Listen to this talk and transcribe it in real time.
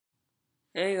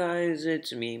Hey guys,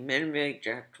 it's me,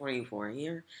 MinVigJack24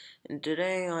 here, and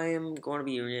today I am going to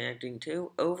be reacting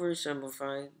to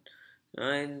Oversimplified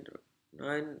 9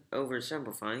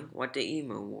 Oversimplifying what the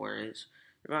Emo War is.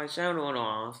 If I sound a little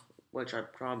off, which I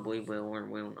probably will or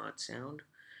will not sound,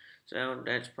 so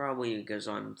that's probably because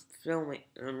I'm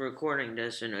recording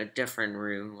this in a different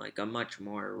room, like a much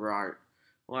more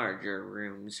larger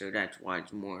room, so that's why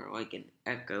it's more like an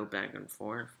echo back and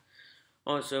forth.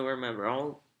 Also, remember,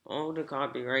 all the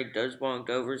copyright does belong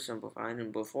to Oversimplified,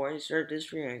 and before I start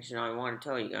this reaction, I want to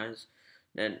tell you guys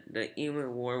that the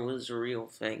emu war was a real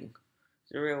thing.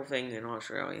 It's a real thing in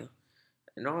Australia.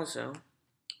 And also,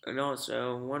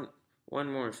 one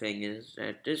more thing is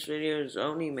that this video is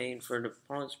only made for the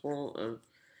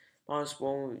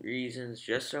possible reasons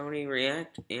just to only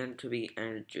react and to be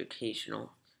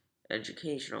educational.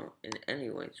 Educational in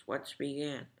any ways. Let's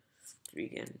begin. To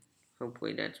begin.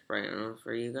 Hopefully that's bright enough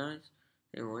for you guys.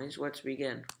 Anyways, let's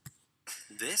begin.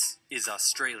 This is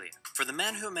Australia. For the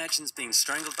man who imagines being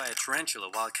strangled by a tarantula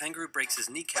while a kangaroo breaks his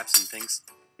kneecaps and thinks,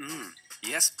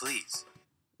 yes please.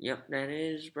 Yep, that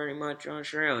is pretty much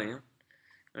Australia.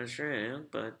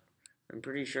 But I'm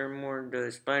pretty sure more of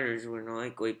the spiders would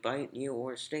likely bite you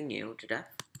or sting you to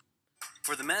death.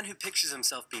 For the man who pictures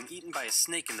himself being eaten by a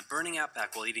snake in the burning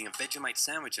outback while eating a Vegemite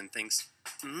sandwich and thinks,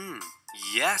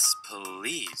 yes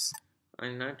please.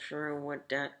 I'm not sure what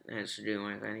that has to do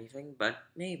with anything, but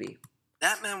maybe.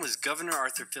 That man was Governor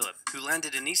Arthur Phillip, who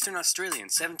landed in eastern Australia in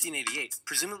 1788,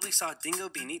 presumably saw a dingo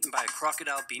being eaten by a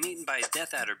crocodile, being eaten by a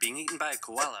death adder, being eaten by a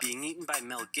koala, being eaten by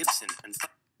Mel Gibson, and...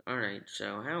 Alright,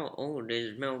 so how old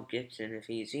is Mel Gibson if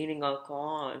he's eating a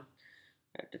koala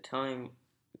at the time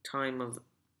of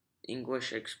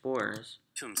English explorers?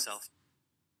 To himself,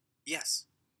 yes.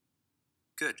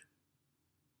 Good.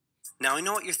 Now I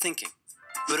know what you're thinking.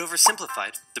 But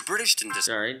oversimplified, the British didn't...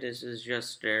 Sorry, this is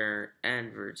just their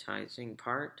advertising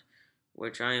part,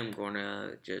 which I am going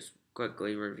to just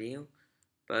quickly review,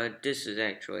 but this is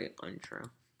actually untrue.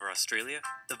 For Australia,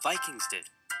 the Vikings did,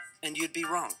 and you'd be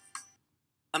wrong.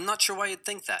 I'm not sure why you'd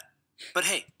think that, but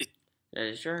hey, that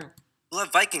is true. You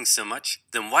love Vikings so much,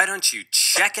 then why don't you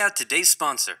check out today's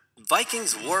sponsor?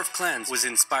 Vikings War of Clans was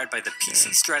inspired by the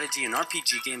PC strategy and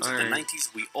RPG games of the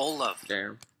 90s we all loved.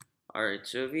 There. Alright,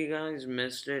 so if you guys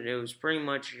missed it, it was pretty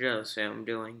much just him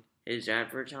doing his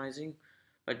advertising.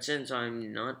 But since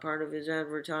I'm not part of his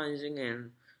advertising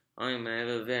and I have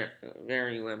a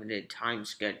very limited time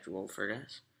schedule for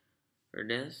this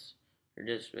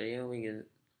video,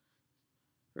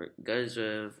 because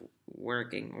of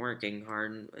working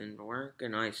hard in work,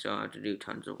 and I still have to do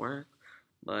tons of work,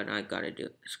 but I gotta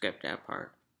skip that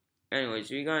part. Anyways,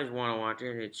 if you guys want to watch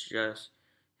it, it's just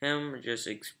him just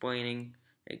explaining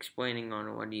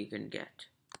on what you can get.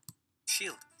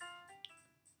 Shield.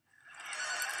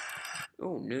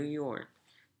 Oh, New York.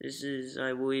 This is,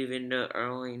 I believe, in the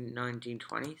early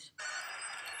 1920s.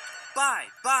 Buy!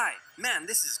 Man,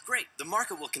 this is great. The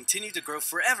market will continue to grow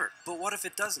forever. But what if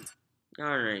it doesn't?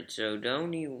 Alright, so the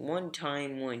only one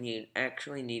time when you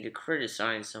actually need to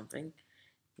criticize something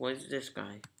was this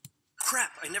guy.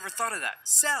 Crap, I never thought of that.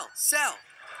 Sell!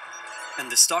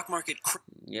 And the stock market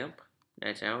Yep,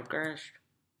 that's how it crashed.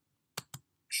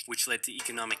 Which led to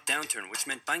economic downturn, which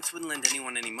meant banks wouldn't lend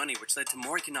anyone any money, which led to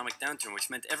more economic downturn, which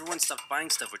meant everyone stopped buying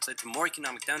stuff, which led to more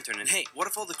economic downturn. And hey, what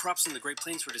if all the crops in the Great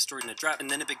Plains were destroyed in a drought, and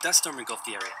then a big dust storm engulfed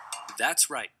the area? That's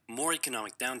right, more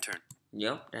economic downturn.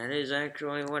 Yep, that is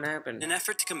actually what happened. In an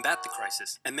effort to combat the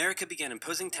crisis, America began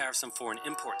imposing tariffs on foreign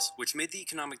imports, which made the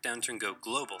economic downturn go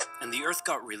global, and the earth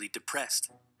got really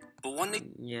depressed. But one day...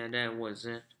 Yeah, that was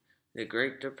it. The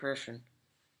Great Depression.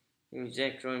 It was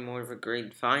actually more of a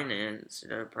great finance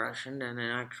depression than an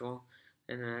actual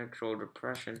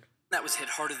depression. That was hit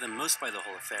harder than most by the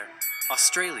whole affair.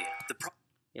 Australia.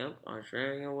 Yep,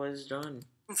 Australia was done.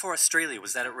 The problem for Australia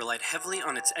was that it relied heavily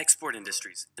on its export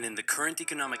industries, and in the current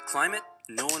economic climate,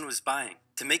 no one was buying.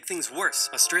 To make things worse,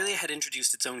 Australia had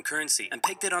introduced its own currency and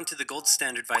pegged it onto the gold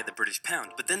standard via the British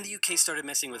pound, but then the UK started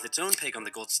messing with its own peg on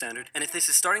the gold standard, and if this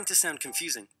is starting to sound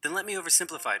confusing, then let me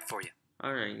oversimplify it for you.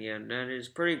 Alright, yeah, that is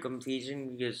pretty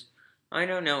confusing because I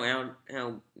don't know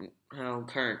how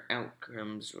current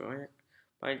outcomes work,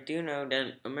 but I do know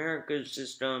that America's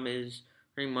system is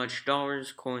pretty much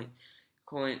dollars, coin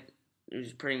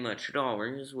is pretty much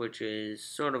dollars, which is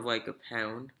sort of like a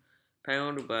pound,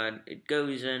 but it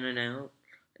goes in and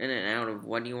out of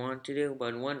what you want to do,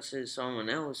 but once someone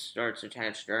else starts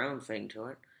attaching their own thing to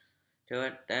it,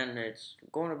 then it's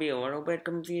going to be a little bit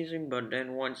confusing, but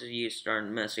then once you start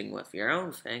messing with your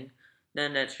own thing,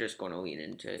 then that's just going to lead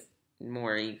into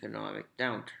more economic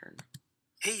downturn.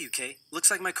 Hey UK,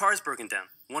 looks like my car's broken down.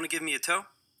 Want to give me a tow?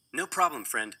 No problem,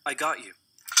 friend. I got you.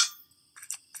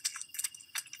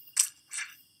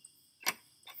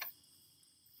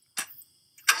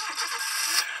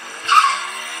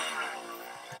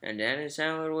 And that is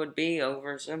how it would be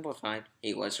oversimplified.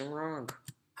 He wasn't wrong.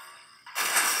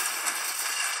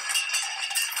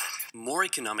 More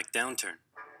economic downturn.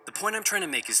 The point I'm trying to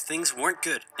make is things weren't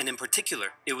good, and in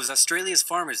particular, it was Australia's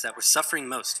farmers that were suffering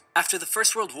most. After the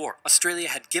First World War, Australia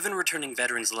had given returning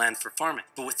veterans land for farming,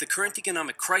 but with the current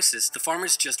economic crisis, the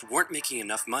farmers just weren't making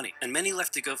enough money, and many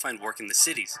left to go find work in the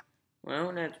cities.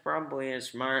 Well, that's probably a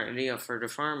smart idea for the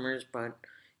farmers, but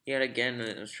yet again,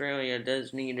 Australia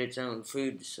does need its own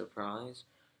food supplies,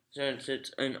 since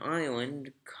it's an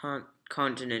island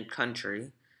continent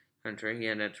country.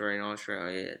 Yeah, that's right,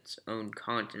 Australia, its own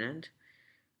continent.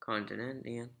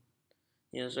 Yeah.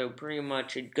 Yeah, so pretty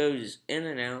much it goes in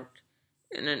and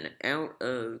out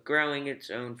of growing its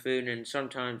own food, and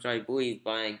sometimes I believe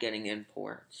by getting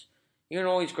imports. You can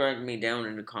always correct me down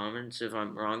in the comments if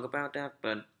I'm wrong about that,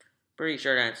 but pretty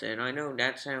sure that's it. I know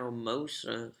that's how most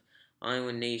of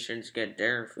island nations get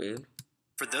their food.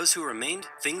 For those who remained,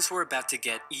 things were about to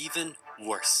get even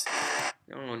worse.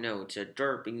 Oh no, it's a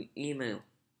derping emu.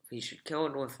 We should kill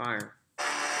it with fire.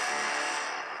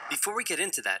 Before we get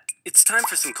into that, it's time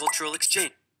for some cultural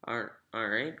exchange.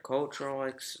 Alright, cultural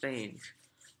exchange.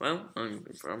 Well, I'm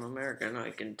from America, and I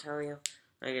can tell you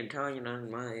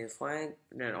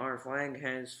that our flag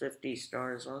has 50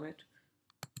 stars on it.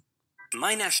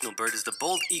 My national bird is the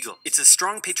bald eagle. It's a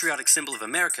strong patriotic symbol of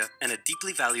America and a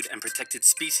deeply valued and protected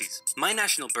species. My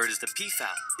national bird is the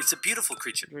peafowl. It's a beautiful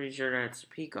creature. Pretty sure that's a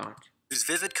peacock. Whose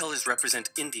vivid colors represent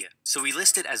India, so we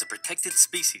list it as a protected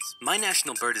species. My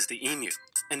national bird is the emu,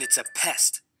 and it's a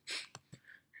pest.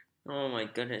 Oh my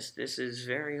goodness, this is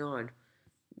very odd.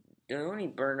 The only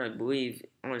bird I believe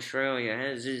Australia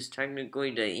has is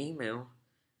technically the emu.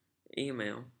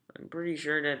 I'm pretty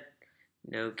sure that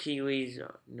kiwis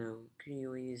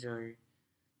are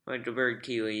like the bird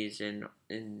kiwis in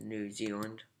New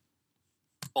Zealand.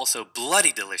 Also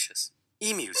bloody delicious.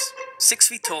 Emus, 6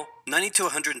 feet tall, 90 to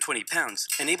 120 pounds,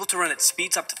 and able to run at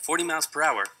speeds up to 40 miles per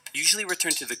hour, usually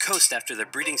return to the coast after their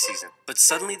breeding season. But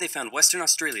suddenly they found Western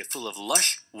Australia full of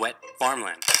lush, wet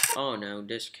farmland. Oh no,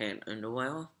 this can't end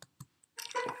well.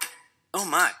 Oh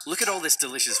my, look at all this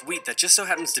delicious wheat that just so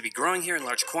happens to be growing here in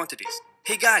large quantities.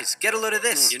 Hey guys, get a load of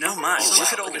this. Look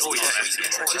at all this delicious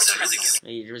wheat that just really good.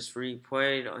 He just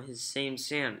replayed his same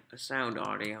sound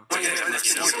audio.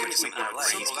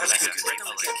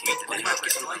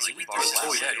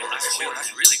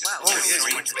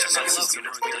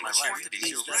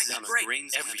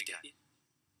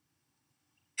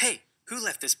 Hey, who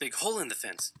left this big hole in the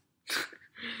fence?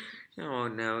 Oh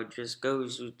no, it just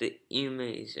goes with the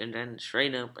emus and then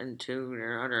straight up into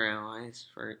their other allies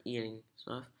for eating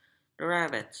stuff. The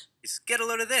rabbits. Get a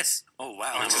load of this. Oh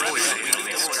wow. That's what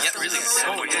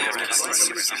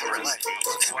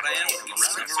I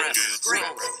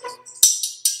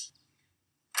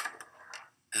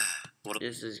am.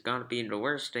 This is gonna be the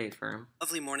worst day for him.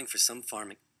 Lovely morning for some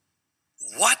farming.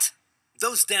 What?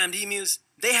 Those damned emus?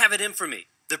 They have it in for me.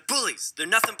 They're bullies. They're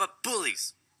nothing but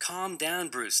bullies. Calm down,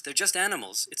 Bruce. They're just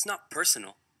animals. It's not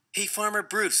personal. Hey, Farmer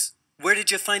Bruce, where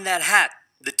did you find that hat?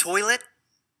 The toilet?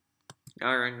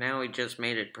 Alright, now he just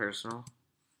made it personal.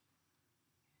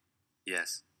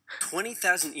 Yes.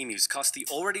 20,000 emus cost the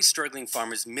already struggling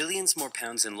farmers millions more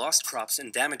pounds in lost crops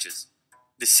and damages.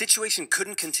 The situation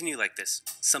couldn't continue like this.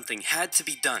 Something had to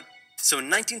be done. So in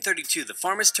 1932, the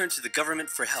farmers turned to the government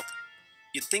for help.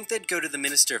 You'd think they'd go to the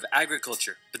Minister of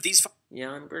Agriculture, but these... Yeah,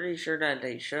 I'm pretty sure that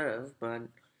they should have, but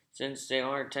since they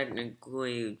are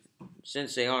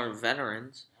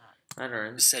veterans,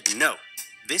 said no.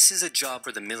 This is a job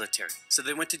for the military. So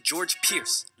they went to George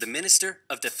Pierce, the Minister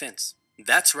of Defense.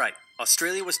 That's right.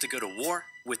 Australia was to go to war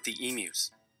with the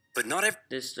emus. But not everyone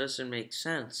this doesn't make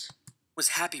sense. Was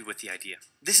happy with the idea.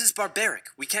 This is barbaric.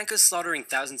 We can't go slaughtering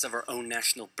thousands of our own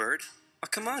national bird. Oh,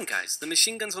 come on, guys. The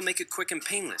machine guns will make it quick and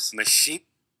painless. Machine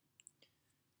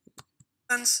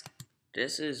guns?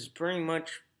 This is pretty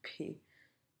much PETA,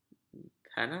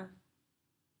 I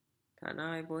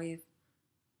believe.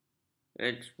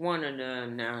 It's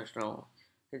the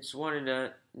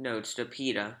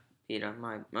PETA.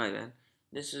 My bad.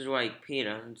 This is like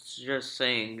PETA. It's just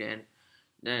saying that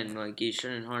then like you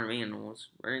shouldn't harm animals.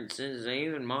 For instance, they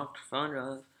even mocked fun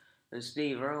of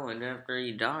Steve Irwin after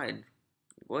he died.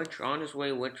 Which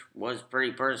was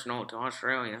pretty personal to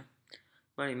Australia.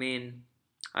 But I mean,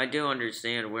 I do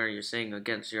understand where you're saying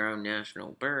against your own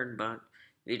national bird, but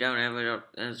if you don't have it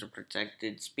up as a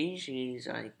protected species,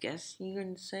 I guess you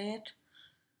can say it.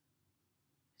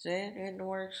 It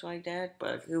works like that,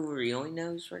 but who really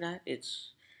knows for that?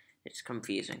 It's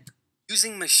confusing.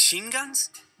 Using machine guns?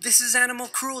 This is animal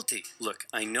cruelty. Look,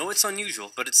 I know it's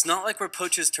unusual, but it's not like we're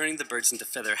poachers turning the birds into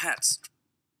feather hats.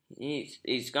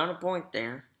 He's got a point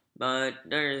there, but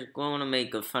they're going to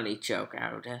make a funny joke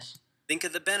out of this. Think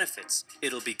of the benefits.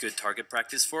 It'll be good target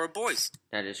practice for our boys.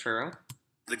 That is true.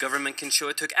 The government can show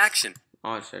it took action.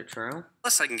 Also true.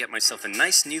 Plus, I can get myself a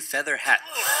nice new feather hat.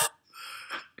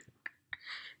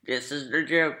 This is the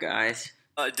joke, guys.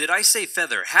 Did I say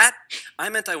feather hat? I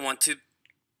meant I want to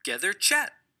together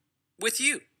chat with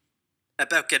you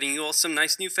about getting you all some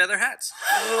nice new feather hats.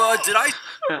 Did I?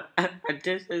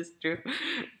 This is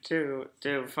too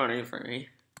funny for me.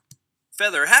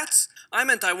 Feather hats? I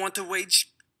meant I want to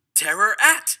wage terror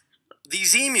at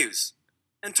these emus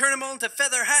and turn them all into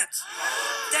feather hats.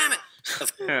 Damn it!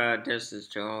 This is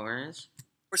too hilarious.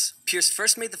 Of course, Pierce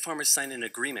first made the farmers sign an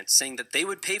agreement saying that they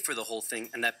would pay for the whole thing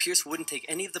and that Pierce wouldn't take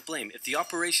any of the blame if the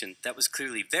operation, that was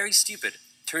clearly very stupid,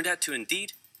 turned out to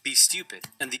indeed be stupid.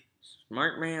 And the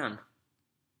Smart man.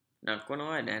 Not gonna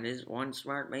lie, that is one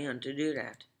smart man to do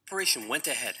that. operation went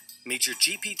ahead. Major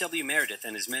G.P.W. Meredith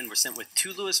and his men were sent with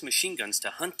 2 Lewis machine guns to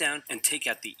hunt down and take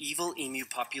out the evil emu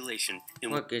population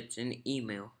Look, it's an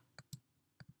email.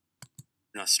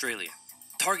 in Australia.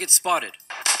 Target spotted.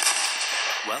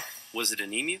 Well, was it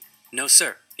an emu? No,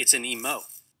 sir. It's an emo.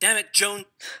 Damn it, Joan.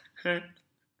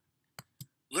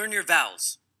 Learn your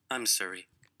vowels. I'm sorry.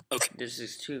 Okay. This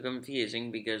is too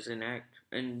confusing because and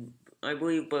I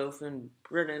believe both in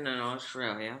Britain and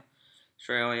Australia,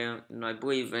 and I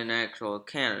believe in actual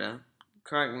Canada.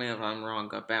 Correct me if I'm wrong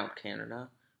about Canada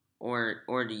or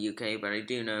the UK, but I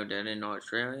do know that in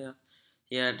Australia,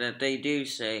 yeah, that they do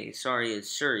say sorry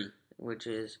is Surrey, which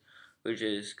is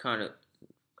kind of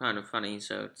funny.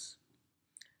 So it's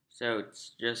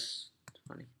just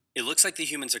funny. It looks like the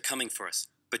humans are coming for us.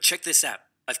 But check this out.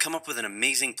 I've come up with an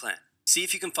amazing plan. See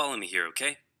if you can follow me here,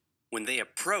 okay? When they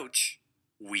approach,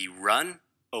 we run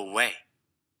away.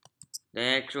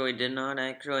 They actually did not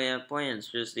actually have plans.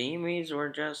 Just the emus were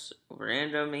just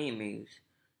random emus.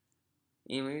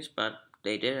 But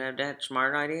they did have that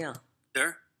smart idea.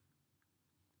 Sir,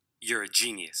 you're a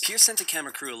genius. Pierce sent a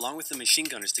camera crew along with the machine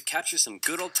gunners to capture some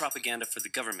good old propaganda for the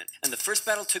government, and the first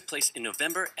battle took place in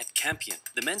November at Campion.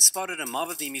 The men spotted a mob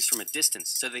of emus from a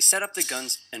distance, so they set up their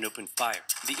guns and opened fire.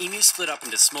 The emus split up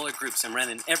into smaller groups and ran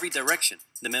in every direction.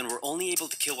 The men were only able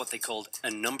to kill what they called a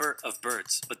number of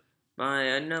birds, but By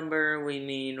a number, we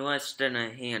mean less than a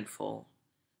handful.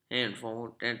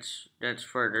 That's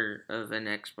further of an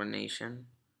explanation.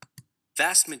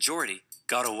 vast majority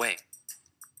got away.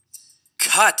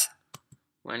 Cut!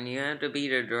 When you have to be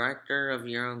the director of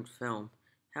your own film,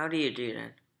 how do you do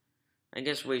that? I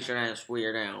guess we should ask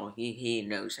Weird Al. He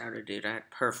knows how to do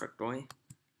that perfectly.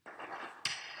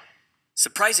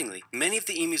 Surprisingly, many of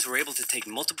the emus were able to take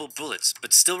multiple bullets,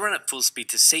 but still run at full speed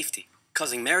to safety,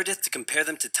 causing Meredith to compare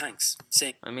them to tanks,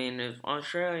 saying, I mean, if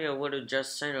Australia would have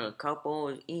just sent a couple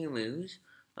of emus,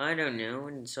 I don't know,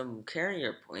 in some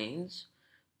carrier planes,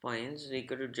 they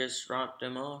could have just dropped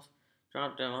them off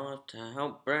to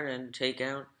help Britain take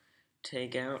out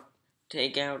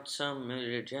some of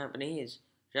the Japanese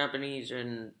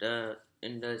in the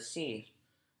sea,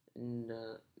 in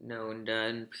the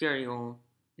imperial,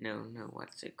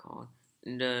 what's it called?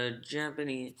 In the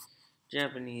Japanese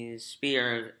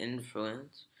sphere of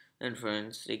influence.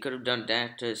 They could have done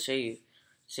that to save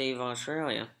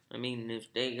Australia. I mean,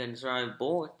 if they can drive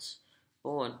bullets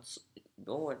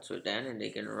with that, and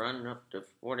they can run up to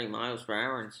 40 miles per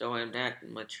hour and still have that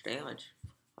much damage.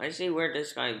 I see where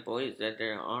this guy believes that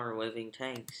there are living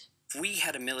tanks. if we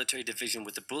had a military division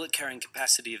with the bullet-carrying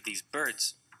capacity of these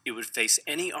birds, it would face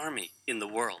any army in the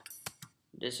world.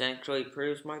 This actually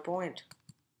proves my point.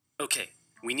 Okay,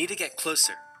 we need to get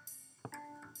closer.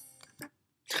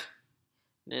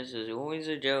 This is always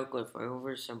a joke with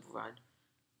OverSimplified.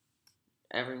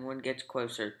 Everyone gets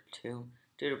closer to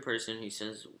the person who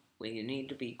says, well, you need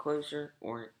to be closer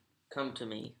or come to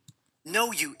me.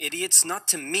 No, you idiots, not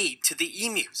to me, to the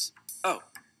emus. Oh,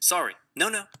 sorry.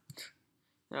 No.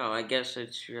 Oh, I guess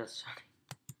it's just...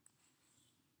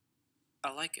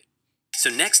 I like it. So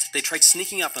next, they tried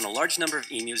sneaking up on a large number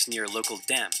of emus near a local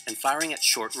dam and firing at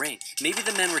short range. Maybe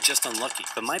the men were just unlucky,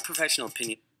 but my professional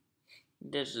opinion...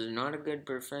 This is not a good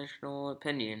professional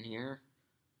opinion here.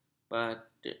 But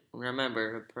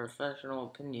remember, a professional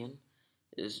opinion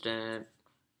is that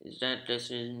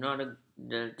this is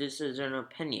an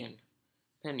opinion.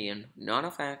 Not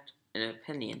a fact, an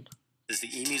opinion. As the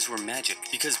emus were magic,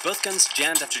 because both guns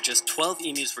jammed after just 12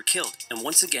 emus were killed, and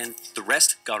once again, the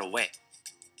rest got away.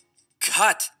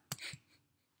 Cut!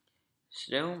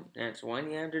 Still, that's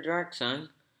when you have the dark side,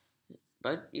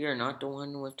 but you're not the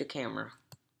one with the camera.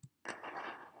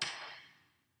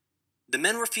 The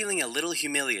men were feeling a little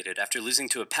humiliated after losing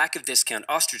to a pack of discount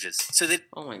ostriches, so they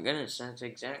Oh my goodness, that's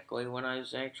exactly what I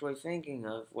was actually thinking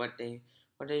of, what they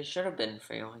should have been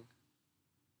feeling.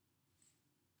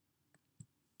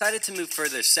 decided to move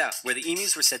further south, where the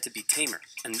emus were said to be tamer.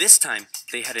 And this time,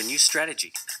 they had a new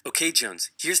strategy. Okay, Jones,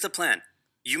 here's the plan.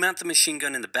 You mount the machine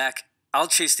gun in the back, I'll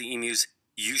chase the emus,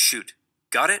 you shoot.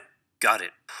 Got it? Got it.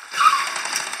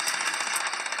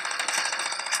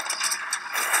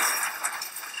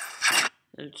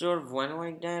 It sort of went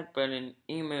like that, but an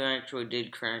emu actually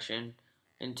did crash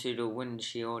into the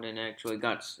windshield and actually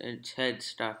got its head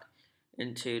stuck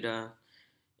into the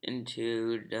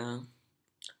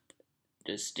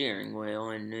steering wheel,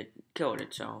 and it killed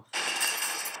itself.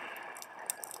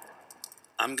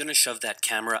 I'm gonna shove that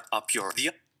camera up your...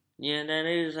 Yeah, that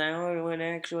is how it would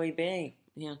actually be.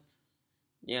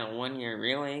 Yeah, when you're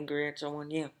really angry at someone,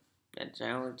 yeah, that's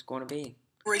how it's going to be.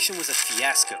 The operation was a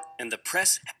fiasco, and the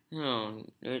press... Oh,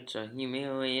 it's a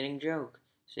humiliating joke.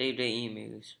 Save the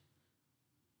emus.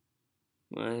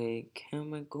 My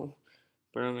chemical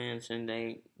bromance, and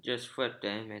they just flipped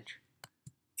the image.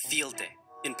 Field day.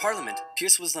 In Parliament,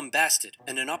 Pierce was lambasted,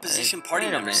 and an opposition party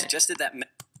member suggested that...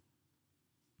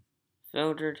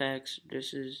 Filter text.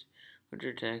 This is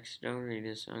filter text. Don't read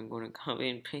this. I'm going to copy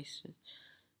and paste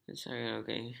it. Sorry,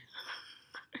 okay.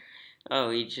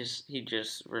 Oh, he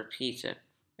just repeats it.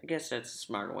 I guess that's a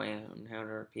smart way on how to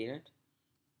repeat it.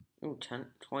 Ooh,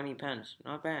 20 pence.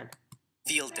 Not bad.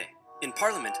 Field day. In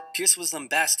Parliament, Pierce was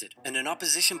lambasted, and an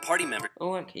opposition party member...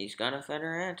 Oh, look, he's got a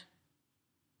feather hat.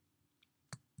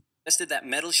 ...suggested that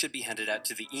medals should be handed out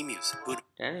to the emus, who...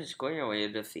 That is clearly a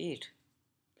defeat.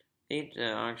 Defeat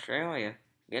Australia,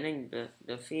 getting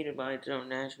defeated by its own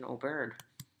national bird.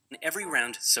 In every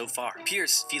round so far.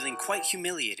 Pierce, feeling quite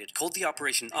humiliated, called the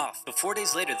operation off. But 4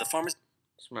 days later, the farmers...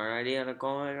 Smart idea to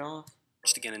call it off.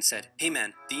 ...again and said, "Hey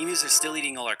man, the emus are still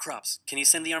eating all our crops. Can you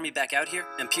send the army back out here?"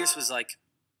 And Pierce was like,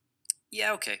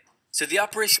 "Yeah, okay." So the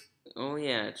operation... Oh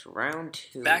yeah, it's round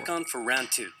 2. Back on for round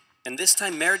 2. And this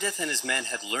time Meredith and his men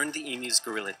had learned the emus'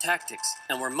 guerrilla tactics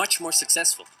and were much more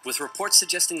successful, with reports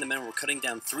suggesting the men were cutting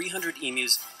down 300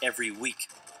 emus every week.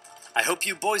 I hope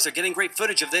you boys are getting great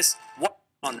footage of this. What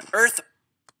on earth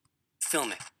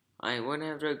filming? I would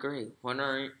have to agree. What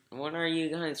are you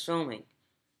guys filming?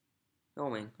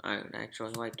 I would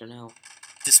actually like to know.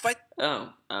 Despite...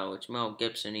 Oh, it's Mel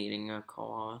Gibson eating a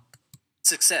koala.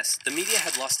 ...success, the media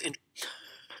had lost interest.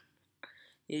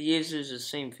 He uses the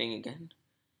same thing again.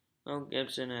 Mel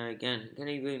Gibson again.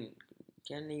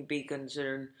 Can he be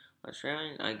considered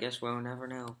Australian? I guess we'll never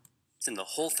know. ...in the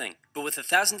whole thing. But with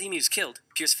 1,000 emus killed,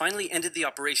 Pierce finally ended the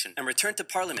operation and returned to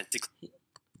Parliament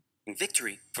declaring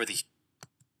victory for the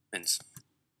humans.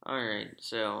 Alright,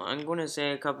 so I'm going to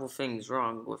say a couple things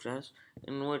wrong with this,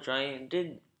 in which I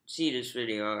did see this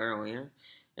video earlier,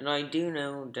 and I do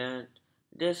know that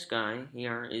this guy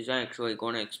here is actually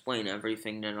going to explain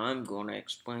everything that I'm going to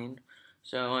explain,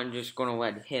 so I'm just going to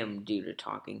let him do the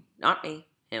talking. Not me,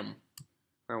 him.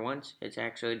 For once, it's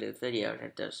actually the video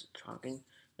that does the talking.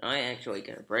 I actually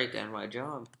get a break on my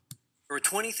job. There were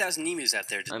 20,000 emus out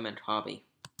there I meant hobby.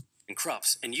 ...and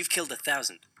crops, and you've killed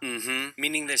 1,000.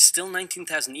 Meaning there's still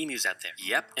 19,000 emus out there.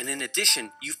 Yep. And in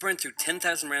addition, you've burned through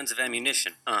 10,000 rounds of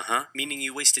ammunition. Meaning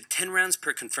you wasted 10 rounds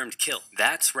per confirmed kill.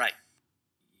 That's right.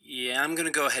 Yeah, I'm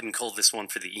gonna go ahead and call this one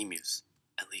for the emus.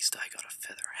 At least I got a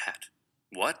feather hat.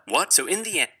 What? So in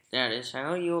the end... That is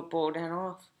how you pulled that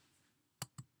off?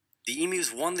 The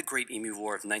emus won the Great Emu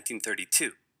War of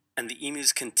 1932, and the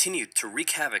emus continued to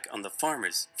wreak havoc on the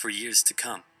farmers for years to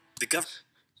come. The government...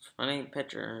 Funny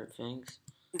picture of things.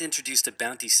 ...introduced a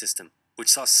bounty system,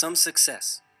 which saw some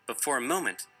success. But for a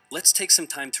moment, let's take some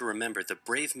time to remember the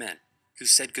brave men who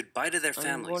said goodbye to their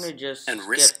families and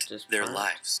risked their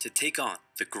lives to take on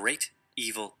the great,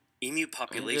 evil emu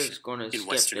population in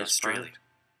Western Australia.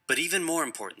 But even more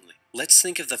importantly, let's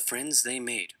think of the friends they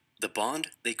made, the bond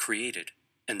they created,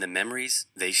 and the memories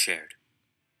they shared.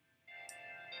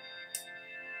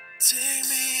 Take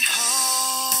me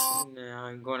home. Now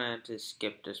I'm gonna have to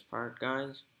skip this part,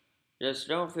 guys. Just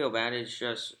don't feel bad, it's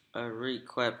just a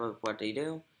reclip of what they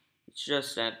do. It's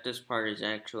just that this part is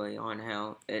actually on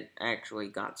how it actually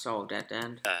got solved at the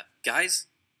end. Guys?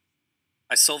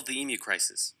 I solved the emu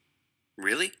crisis.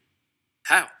 Really?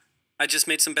 How? I just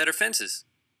made some better fences.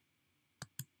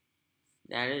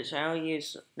 That's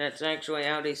actually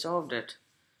how they solved it.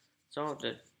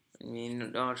 I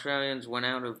mean, the Australians went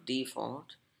out of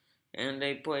default, and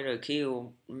they played a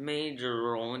major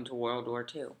role into World War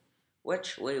II,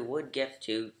 which we would get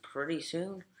to pretty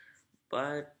soon.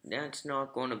 but that's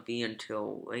not going to be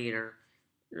until later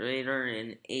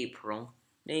in April.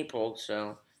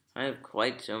 So I have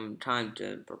quite some time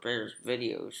to prepare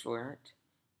videos for it.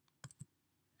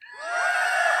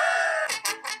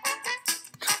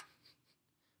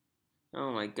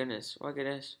 Oh my goodness, look at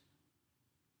this.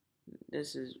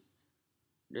 This is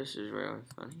really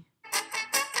funny.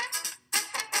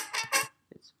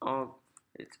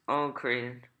 It's all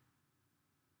created.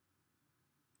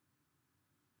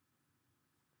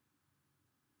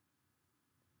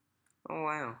 Oh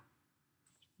wow.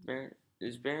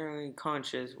 Is barely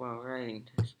conscious while writing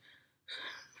this.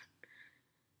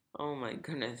 Oh my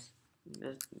goodness.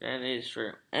 That is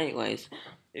true. Anyways,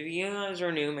 if you guys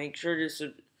are new, make sure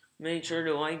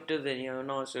to like the video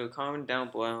and also comment down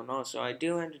below. And also, I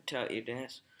do have to tell you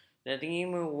this, that the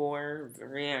Emu War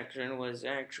reaction was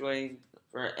actually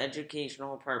for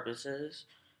educational purposes,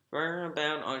 for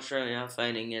about Australia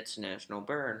fighting its national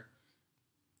bird,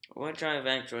 which I've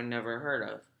actually never heard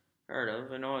of,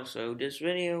 and also this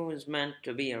video was meant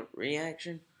to be a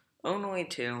reaction only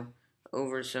to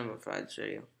OverSimplified's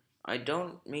video. I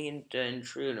don't mean to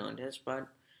intrude on this, but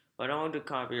all the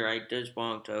copyright does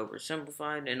belong to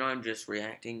Oversimplified, and I'm just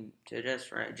reacting to this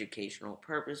for educational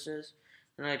purposes.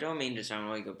 And I don't mean to sound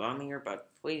like a bum here, but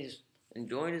please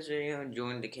enjoy this video and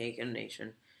join the Cake and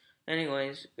Nation.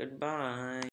 Anyways, goodbye.